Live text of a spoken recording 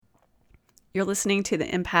You're listening to the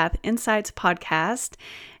Empath Insights podcast,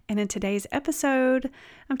 and in today's episode,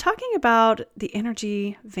 I'm talking about the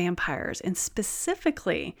energy vampires, and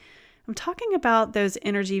specifically, I'm talking about those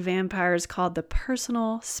energy vampires called the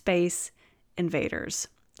personal space invaders.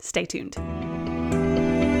 Stay tuned.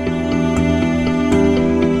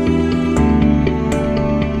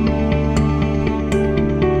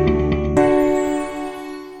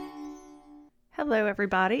 Hello,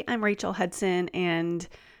 everybody. I'm Rachel Hudson, and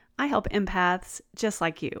I help empaths just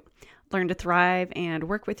like you learn to thrive and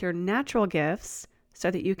work with your natural gifts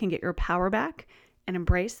so that you can get your power back and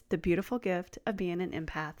embrace the beautiful gift of being an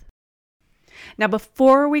empath. Now,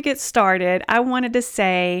 before we get started, I wanted to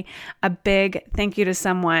say a big thank you to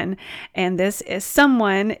someone, and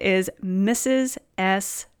someone is Mrs.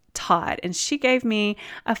 S. Todd, and she gave me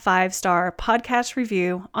a 5-star podcast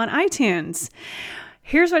review on iTunes.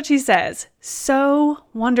 Here's what she says. So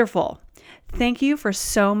wonderful. Thank you for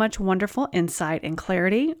so much wonderful insight and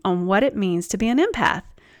clarity on what it means to be an empath.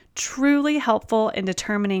 Truly helpful in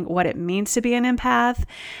determining what it means to be an empath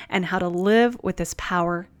and how to live with this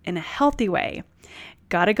power in a healthy way.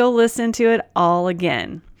 Gotta go listen to it all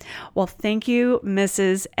again. Well, thank you,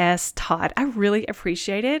 Mrs. S. Todd. I really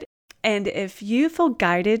appreciate it. And if you feel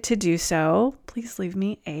guided to do so, please leave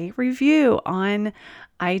me a review on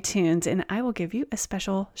iTunes and I will give you a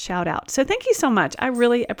special shout out. So thank you so much. I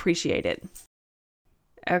really appreciate it.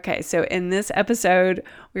 Okay, so in this episode,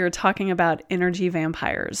 we were talking about energy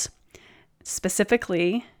vampires,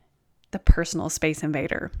 specifically the personal space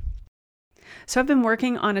invader. So I've been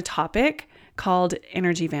working on a topic called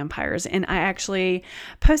energy vampires, and I actually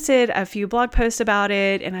posted a few blog posts about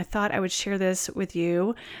it, and I thought I would share this with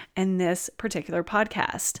you in this particular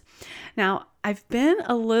podcast. Now, I've been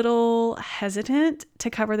a little hesitant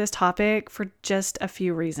to cover this topic for just a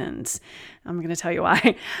few reasons. I'm going to tell you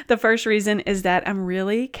why. The first reason is that I'm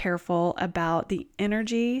really careful about the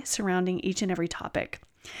energy surrounding each and every topic.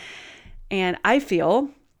 And I feel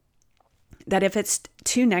that if it's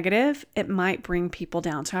too negative, it might bring people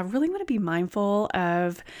down. So I really want to be mindful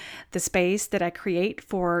of the space that I create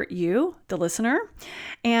for you, the listener.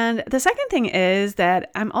 And the second thing is that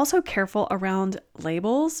I'm also careful around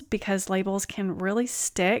labels because labels can really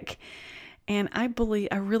stick. And I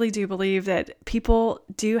really do believe that people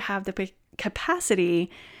do have the capacity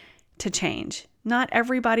to change. Not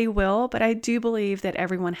everybody will, but I do believe that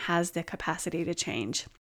everyone has the capacity to change.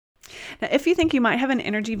 Now, if you think you might have an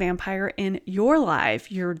energy vampire in your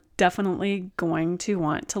life, you're definitely going to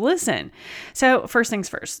want to listen. So first things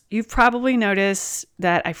first, you've probably noticed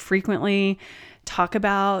that I frequently talk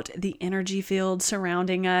about the energy field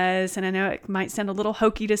surrounding us. And I know it might sound a little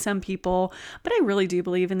hokey to some people, but I really do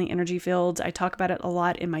believe in the energy fields. I talk about it a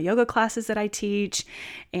lot in my yoga classes that I teach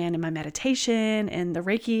and in my meditation and the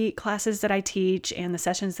Reiki classes that I teach and the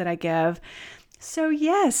sessions that I give. So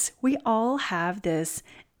yes, we all have this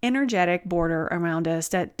energetic border around us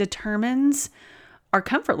that determines our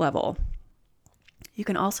comfort level. You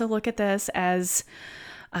can also look at this as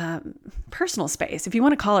personal space. If you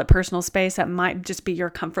want to call it personal space, that might just be your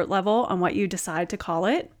comfort level on what you decide to call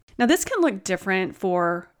it. Now, this can look different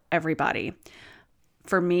for everybody.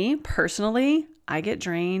 For me personally, I get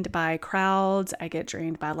drained by crowds. I get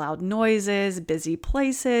drained by loud noises, busy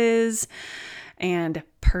places, and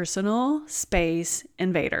personal space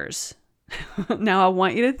invaders. Now, I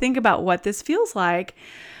want you to think about what this feels like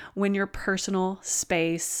when your personal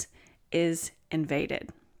space is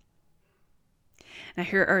invaded. Now,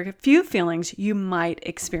 here are a few feelings you might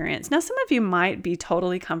experience. Now, some of you might be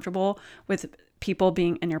totally comfortable with people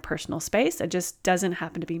being in your personal space. It just doesn't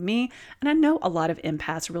happen to be me. And I know a lot of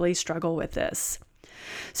empaths really struggle with this.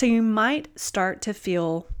 So you might start to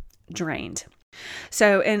feel drained.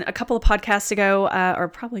 So in a couple of podcasts ago, or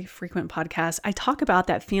probably frequent podcasts, I talk about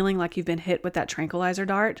that feeling like you've been hit with that tranquilizer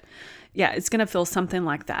dart. Yeah, it's going to feel something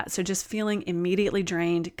like that. So just feeling immediately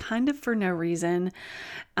drained, kind of for no reason.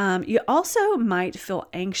 You also might feel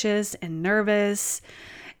anxious and nervous.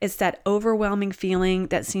 It's that overwhelming feeling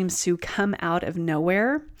that seems to come out of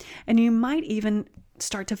nowhere. And you might even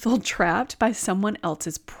start to feel trapped by someone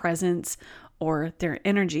else's presence or their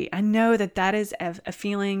energy. I know that is a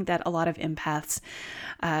feeling that a lot of empaths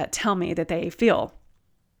tell me that they feel.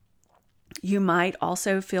 You might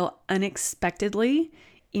also feel unexpectedly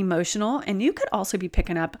emotional, and you could also be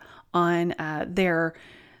picking up on their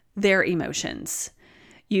emotions.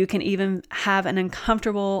 You can even have an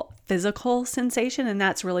uncomfortable physical sensation, and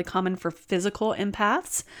that's really common for physical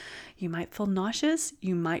empaths. You might feel nauseous.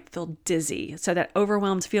 You might feel dizzy. So that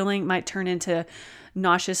overwhelmed feeling might turn into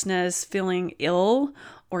nauseousness, feeling ill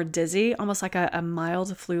or dizzy, almost like a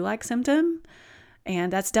mild flu-like symptom.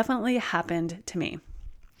 And that's definitely happened to me.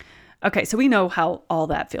 Okay, so we know how all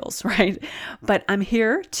that feels, right? But I'm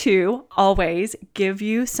here to always give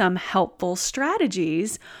you some helpful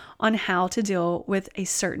strategies on how to deal with a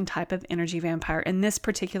certain type of energy vampire. In this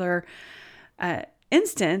particular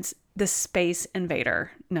instance, the space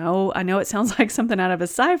invader. No, I know it sounds like something out of a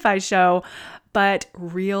sci-fi show, but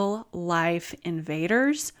real life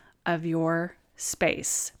invaders of your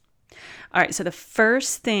space. All right, so the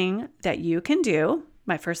first thing that you can do,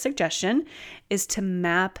 my first suggestion, is to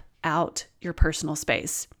map out your personal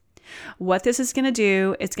space. What this is going to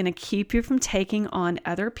do, it's going to keep you from taking on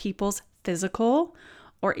other people's physical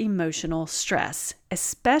or emotional stress,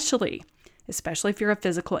 especially if you're a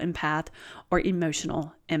physical empath or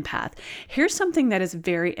emotional empath. Here's something that is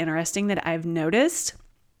very interesting that I've noticed,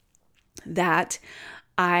 that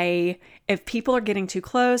if people are getting too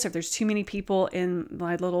close, or if there's too many people in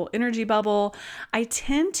my little energy bubble, I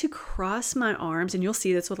tend to cross my arms, and you'll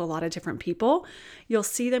see this with a lot of different people. You'll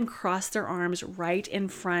see them cross their arms right in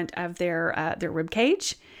front of their rib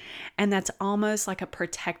cage, and that's almost like a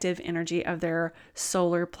protective energy of their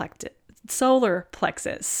solar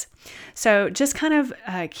plexus. So just kind of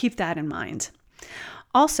keep that in mind.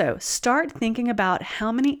 Also, start thinking about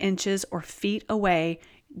how many inches or feet away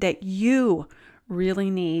that you really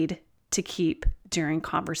need to keep during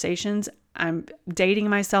conversations. I'm dating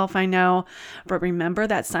myself, I know, but remember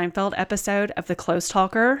that Seinfeld episode of The Close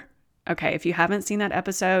Talker? Okay, if you haven't seen that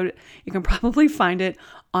episode, you can probably find it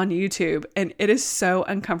on YouTube, and it is so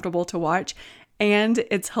uncomfortable to watch, and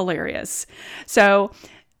it's hilarious. So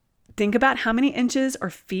think about how many inches or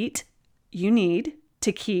feet you need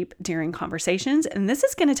to keep during conversations. And this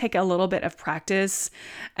is going to take a little bit of practice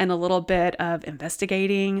and a little bit of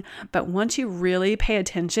investigating. But once you really pay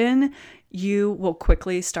attention, you will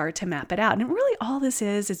quickly start to map it out. And really all this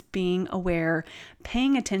is being aware,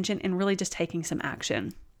 paying attention, and really just taking some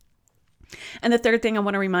action. And the third thing I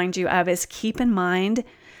want to remind you of is keep in mind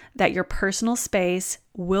that your personal space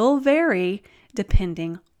will vary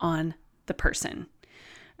depending on the person.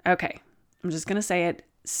 Okay, I'm just going to say it.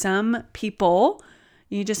 Some people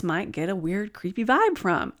you just might get a weird, creepy vibe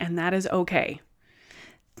from, and that is okay.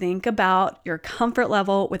 Think about your comfort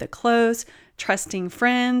level with a close, trusting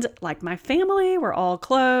friend. Like my family, we're all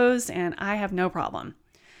close, and I have no problem.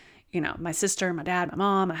 You know, my sister, my dad, my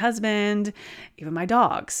mom, my husband, even my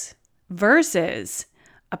dogs. Versus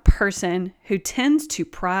a person who tends to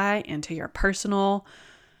pry into your personal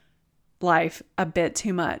life a bit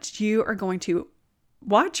too much. You are going to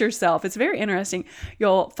watch yourself. It's very interesting.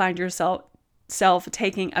 You'll find yourself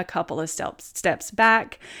taking a couple of steps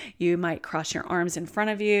back. You might cross your arms in front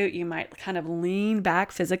of you. You might kind of lean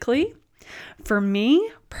back physically. For me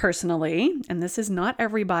personally, and this is not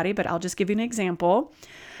everybody, but I'll just give you an example.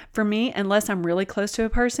 For me, unless I'm really close to a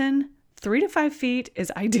person, 3 to 5 feet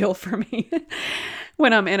is ideal for me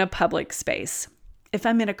when I'm in a public space. If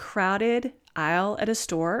I'm in a crowded aisle at a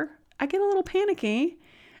store, I get a little panicky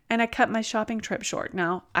and I cut my shopping trip short.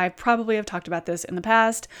 Now, I probably have talked about this in the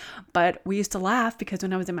past, but we used to laugh because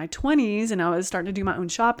when I was in my 20s and I was starting to do my own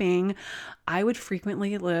shopping, I would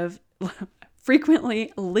frequently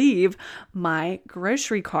leave my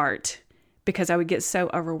grocery cart because I would get so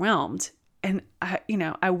overwhelmed. And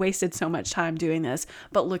I wasted so much time doing this.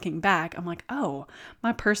 But looking back, I'm like, oh,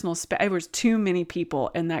 my personal space, there was too many people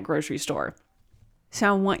in that grocery store. So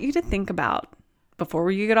I want you to think about,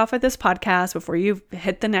 before you get off of this podcast, before you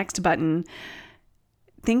hit the next button,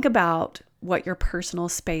 think about what your personal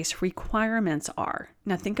space requirements are.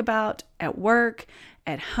 Now think about at work,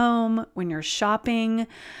 at home, when you're shopping.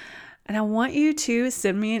 And I want you to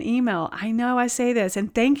send me an email. I know I say this,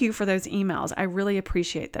 and thank you for those emails. I really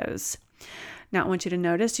appreciate those. Now I want you to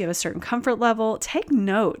notice you have a certain comfort level. Take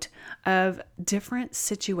note of different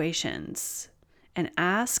situations and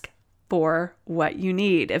ask for what you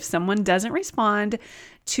need. If someone doesn't respond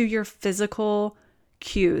to your physical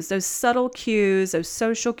cues, those subtle cues, those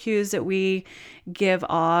social cues that we give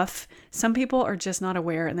off, some people are just not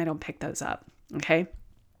aware and they don't pick those up. Okay.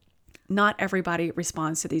 Not everybody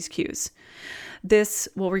responds to these cues. This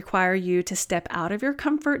will require you to step out of your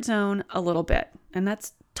comfort zone a little bit, and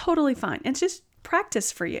that's totally fine. It's just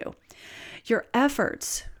practice for you. Your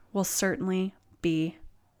efforts will certainly be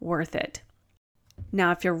worth it.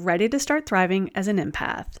 Now, if you're ready to start thriving as an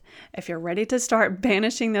empath, if you're ready to start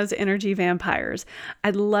banishing those energy vampires,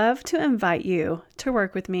 I'd love to invite you to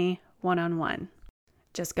work with me one-on-one.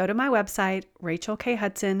 Just go to my website,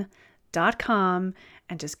 rachelkhudson.com,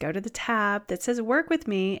 and just go to the tab that says work with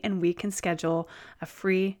me, and we can schedule a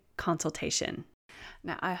free consultation.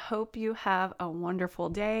 Now, I hope you have a wonderful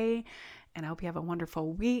day, and I hope you have a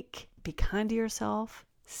wonderful week. Be kind to yourself.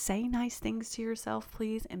 Say nice things to yourself,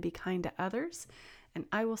 please, and be kind to others. and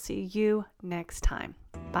I will see you next time.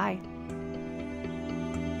 Bye.